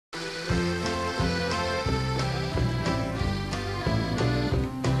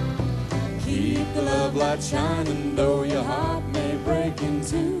love light shining, though your heart may break in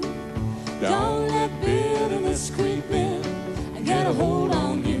two. Don't let bitterness creep in and get a hold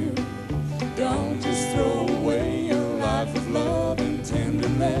on you. Don't just throw away your life of love and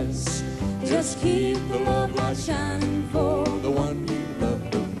tenderness. Just keep the love light shining for the one you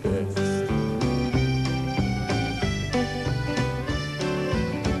love the best.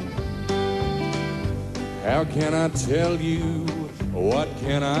 How can I tell you, what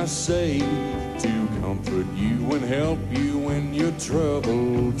can I say to comfort you and help you in your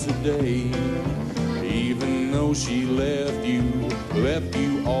trouble today? Even though she left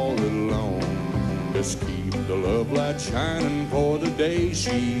you all alone, just keep the love light shining for the day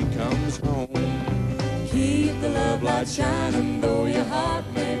she comes home. Keep the love light shining, though your heart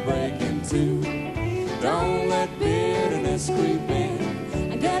may break in two. Don't let bitterness creep in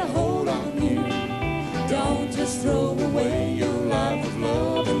and get a hold on you. Don't just throw away your life of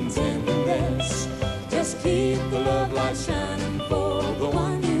love and tenderness. Just keep the love light shining for the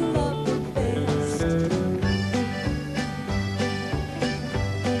one you love the best.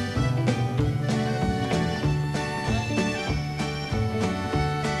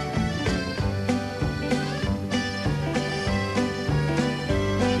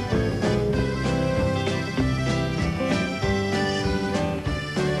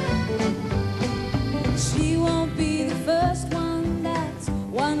 She won't be the first one that's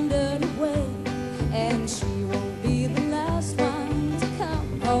wandered away, and she won't be the last one to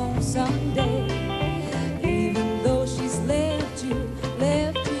come home someday. Even though she's left you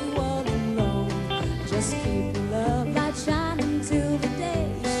all alone, just keep the love light shining till the day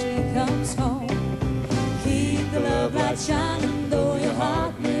she comes home. Keep the love light shining, though your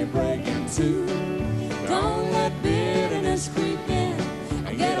heart may break in two. Don't let bitterness creep in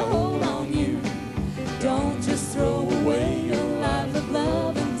and get a hold on you. Don't just throw away your life of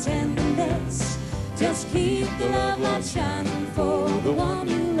love and tenderness. Just keep the love light shining.